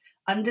wellness,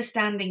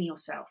 understanding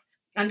yourself,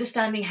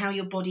 understanding how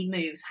your body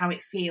moves, how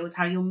it feels,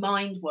 how your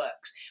mind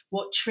works,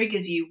 what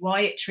triggers you, why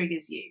it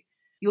triggers you,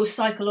 your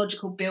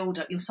psychological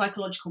build-up, your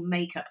psychological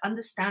makeup,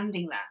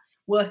 understanding that,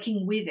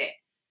 working with it,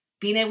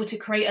 being able to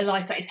create a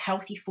life that is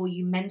healthy for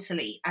you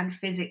mentally and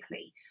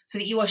physically, so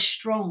that you are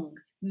strong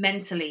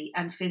mentally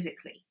and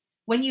physically.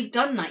 When you've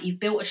done that, you've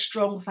built a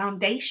strong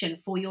foundation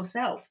for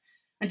yourself.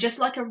 And just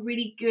like a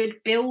really good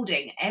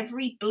building,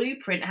 every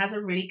blueprint has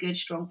a really good,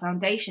 strong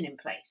foundation in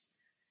place.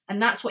 And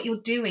that's what you're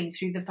doing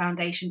through the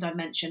foundation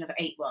dimension of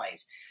 8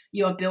 Wise.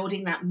 You are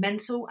building that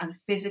mental and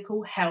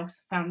physical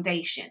health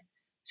foundation,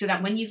 so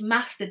that when you've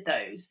mastered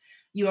those,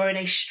 you are in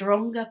a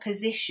stronger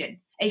position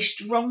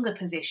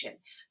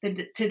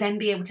to then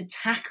be able to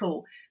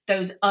tackle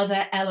those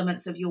other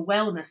elements of your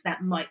wellness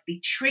that might be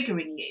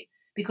triggering you.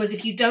 Because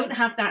if you don't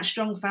have that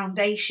strong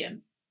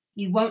foundation,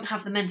 you won't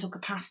have the mental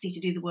capacity to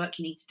do the work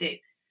you need to do.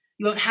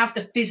 You won't have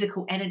the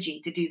physical energy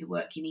to do the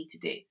work you need to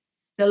do.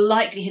 The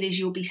likelihood is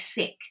you'll be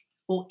sick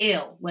or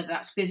ill, whether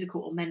that's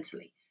physical or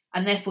mentally.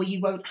 And therefore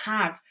you won't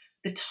have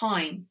the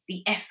time,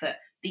 the effort,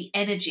 the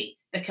energy,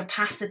 the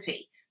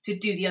capacity to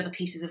do the other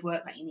pieces of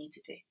work that you need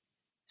to do.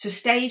 So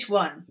stage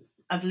 1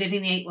 of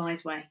living the 8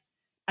 Wise way,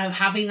 of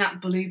having that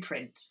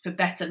blueprint for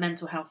better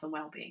mental health and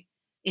well-being,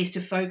 is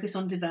to focus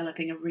on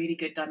developing a really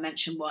good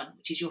dimension 1,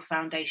 which is your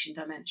foundation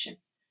dimension.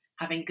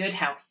 Having good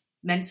health,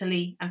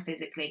 mentally and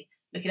physically,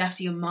 looking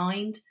after your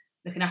mind,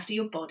 looking after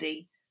your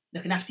body,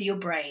 looking after your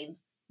brain,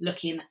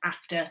 looking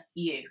after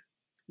you.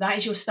 That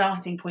is your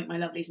starting point, my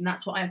lovelies, and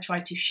that's what I've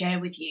tried to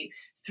share with you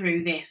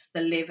through this,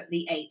 the Live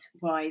the 8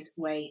 Wise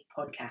Way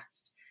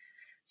podcast.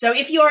 So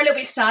if you're a little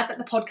bit sad that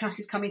the podcast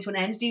is coming to an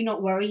end, do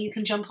not worry. You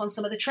can jump on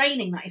some of the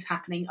training that is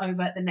happening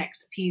over the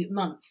next few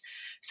months.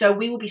 So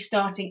we will be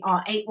starting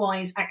our 8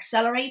 Wise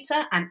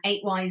Accelerator and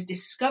 8 Wise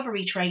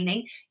Discovery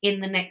training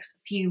in the next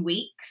few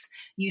weeks.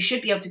 You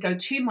should be able to go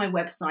to my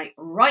website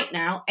right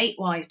now,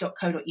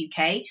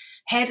 8wise.co.uk,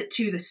 head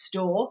to the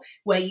store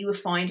where you will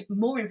find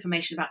more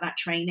information about that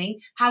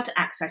training, how to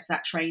access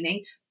that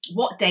training,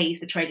 what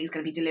days the training is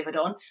going to be delivered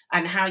on,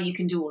 and how you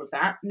can do all of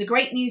that. And the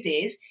great news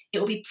is it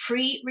will be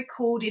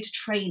pre-recorded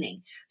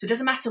training. So it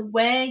doesn't matter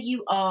where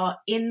you are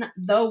in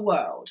the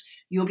world,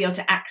 you'll be able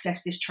to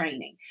access this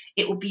training.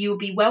 You'll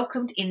be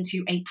welcomed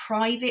into a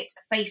private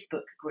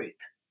Facebook group.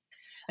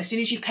 As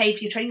soon as you pay for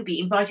your training, you'll be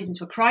invited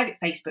into a private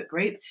Facebook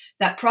group.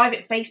 That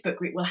private Facebook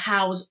group will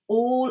house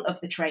all of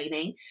the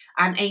training,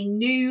 and a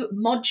new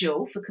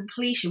module for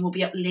completion will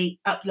be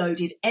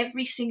uploaded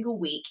every single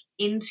week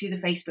into the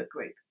Facebook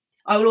group.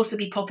 I will also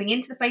be popping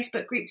into the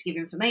Facebook group to give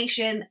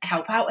information,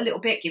 help out a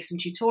little bit, give some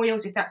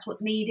tutorials if that's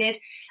what's needed.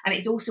 And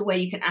it's also where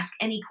you can ask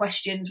any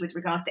questions with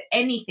regards to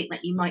anything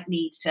that you might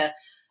need to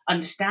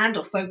understand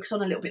or focus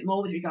on a little bit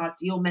more with regards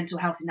to your mental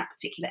health in that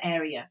particular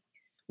area.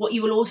 What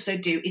you will also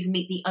do is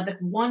meet the other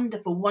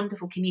wonderful,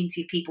 wonderful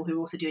community of people who are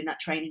also doing that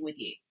training with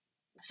you.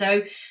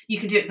 So you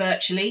can do it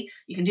virtually,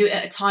 you can do it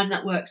at a time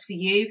that works for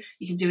you,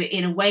 you can do it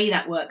in a way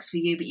that works for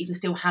you, but you can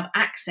still have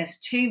access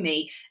to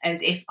me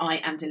as if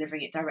I am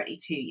delivering it directly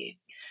to you.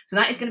 So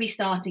that is going to be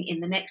starting in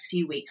the next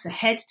few weeks. So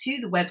head to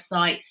the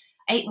website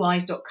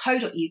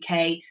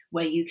 8wise.co.uk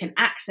where you can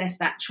access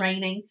that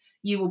training.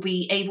 You will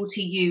be able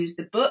to use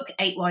the book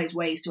 8 Wise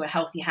Ways to a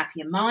Healthy,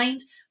 Happier Mind,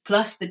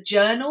 plus the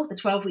journal, the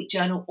 12-week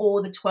journal,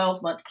 or the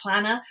 12-month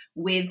planner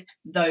with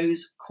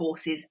those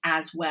courses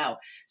as well.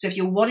 So if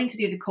you're wanting to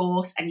do the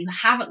course and you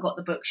haven't got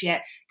the books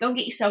yet, go and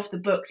get yourself the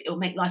books. It will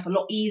make life a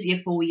lot easier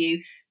for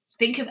you.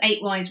 Think of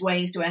 8 Wise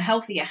Ways to a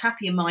Healthier,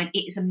 Happier Mind.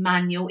 It is a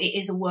manual. It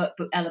is a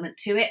workbook element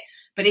to it.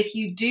 But if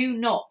you do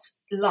not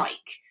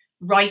like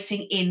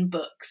writing in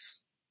books,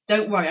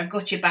 don't worry, I've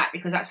got your back,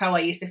 because that's how I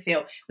used to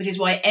feel, which is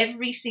why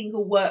every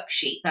single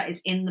worksheet that is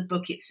in the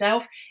book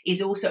itself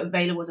is also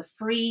available as a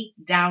free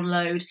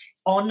download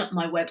on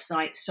my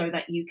website so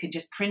that you can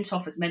just print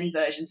off as many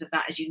versions of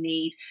that as you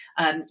need,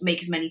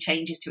 make as many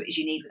changes to it as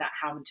you need without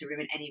having to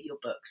ruin any of your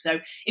books. So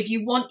if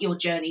you want your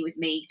journey with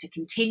me to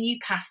continue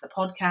past the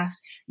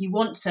podcast, you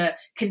want to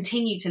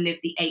continue to live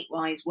the 8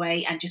 Whys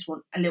way and just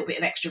want a little bit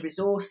of extra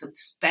resource,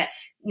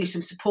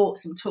 some support,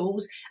 some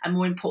tools, and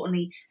more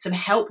importantly, some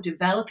help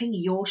developing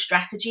your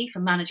strategy for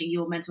managing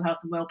your mental health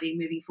and wellbeing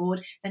moving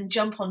forward, then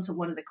jump onto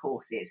one of the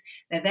courses.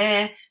 They're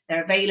there,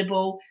 they're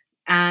available.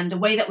 And the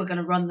way that we're going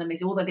to run them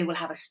is, although they will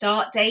have a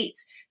start date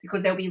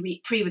because they'll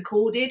be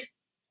pre-recorded,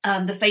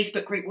 the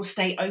Facebook group will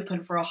stay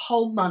open for a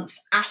whole month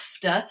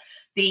after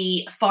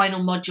the final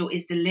module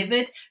is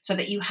delivered, so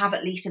that you have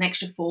at least an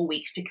extra 4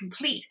 weeks to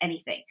complete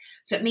anything.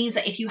 So it means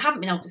that if you haven't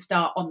been able to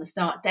start on the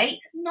start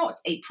date, not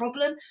a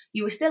problem.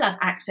 You will still have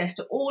access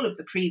to all of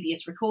the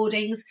previous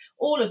recordings,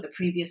 all of the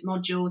previous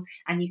modules,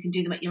 and you can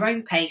do them at your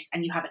own pace,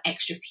 and you have an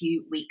extra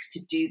few weeks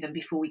to do them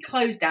before we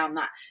close down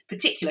that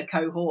particular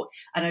cohort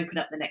and open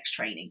up the next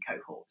training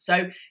cohort.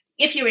 So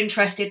if you're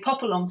interested,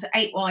 pop along to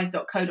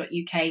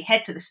 8whys.co.uk,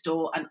 head to the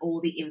store, and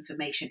all the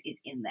information is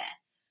in there.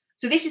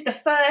 So this is the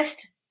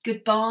first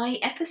goodbye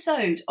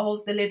episode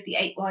of the Live the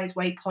 8 Whys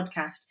Way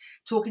podcast,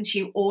 talking to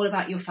you all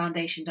about your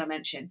foundation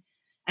dimension.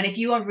 And if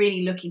you are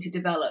really looking to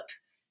develop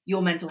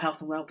your mental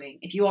health and wellbeing,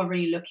 if you are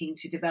really looking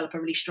to develop a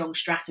really strong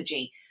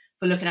strategy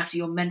for looking after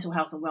your mental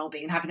health and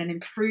wellbeing and having an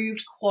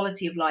improved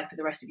quality of life for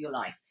the rest of your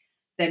life,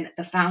 then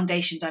the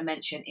foundation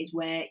dimension is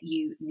where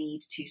you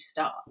need to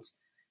start.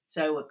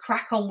 So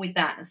crack on with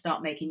that and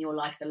start making your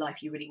life the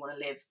life you really want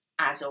to live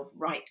as of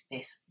right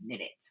this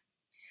minute.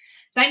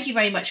 Thank you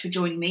very much for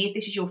joining me. If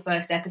this is your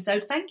first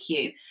episode, thank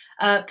you.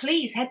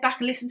 Please head back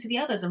and listen to the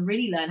others and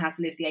really learn how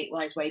to live the 8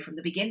 Whys way from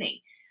the beginning.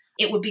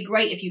 It would be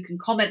great if you can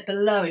comment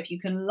below, if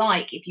you can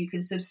like, if you can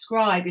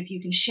subscribe, if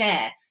you can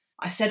share.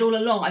 I said all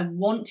along, I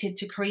wanted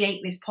to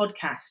create this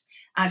podcast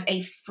as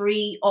a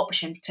free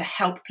option to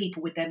help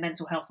people with their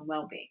mental health and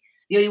wellbeing.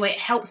 The only way it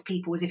helps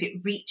people is if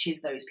it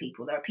reaches those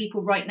people. There are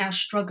people right now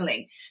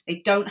struggling.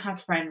 They don't have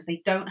friends,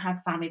 they don't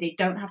have family, they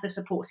don't have the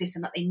support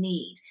system that they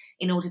need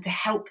in order to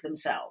help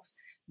themselves.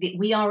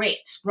 We are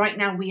it. Right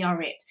now, we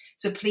are it.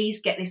 So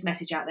please get this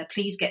message out there.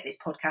 Please get this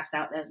podcast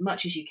out there as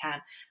much as you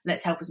can.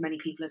 Let's help as many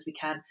people as we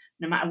can,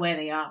 no matter where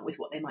they are with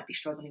what they might be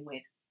struggling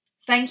with.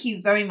 Thank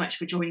you very much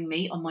for joining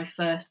me on my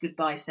first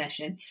goodbye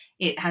session.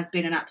 It has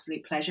been an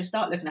absolute pleasure.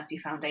 Start looking after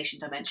your foundation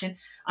dimension,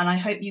 and I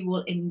hope you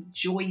will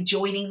enjoy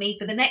joining me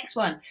for the next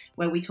one,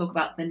 where we talk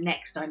about the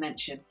next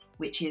dimension,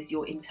 which is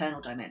your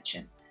internal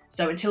dimension.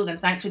 So until then,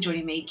 thanks for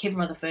joining me, Kim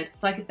Rutherford,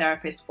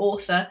 psychotherapist,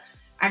 author,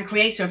 and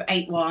creator of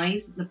 8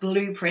 Whys, the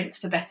blueprint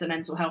for better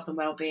mental health and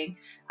wellbeing.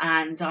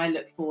 And I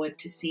look forward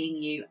to seeing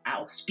you,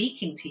 or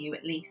speaking to you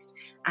at least,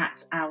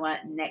 at our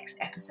next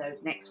episode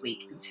next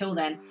week. Until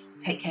then,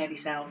 take care of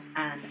yourselves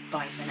and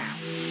bye for now.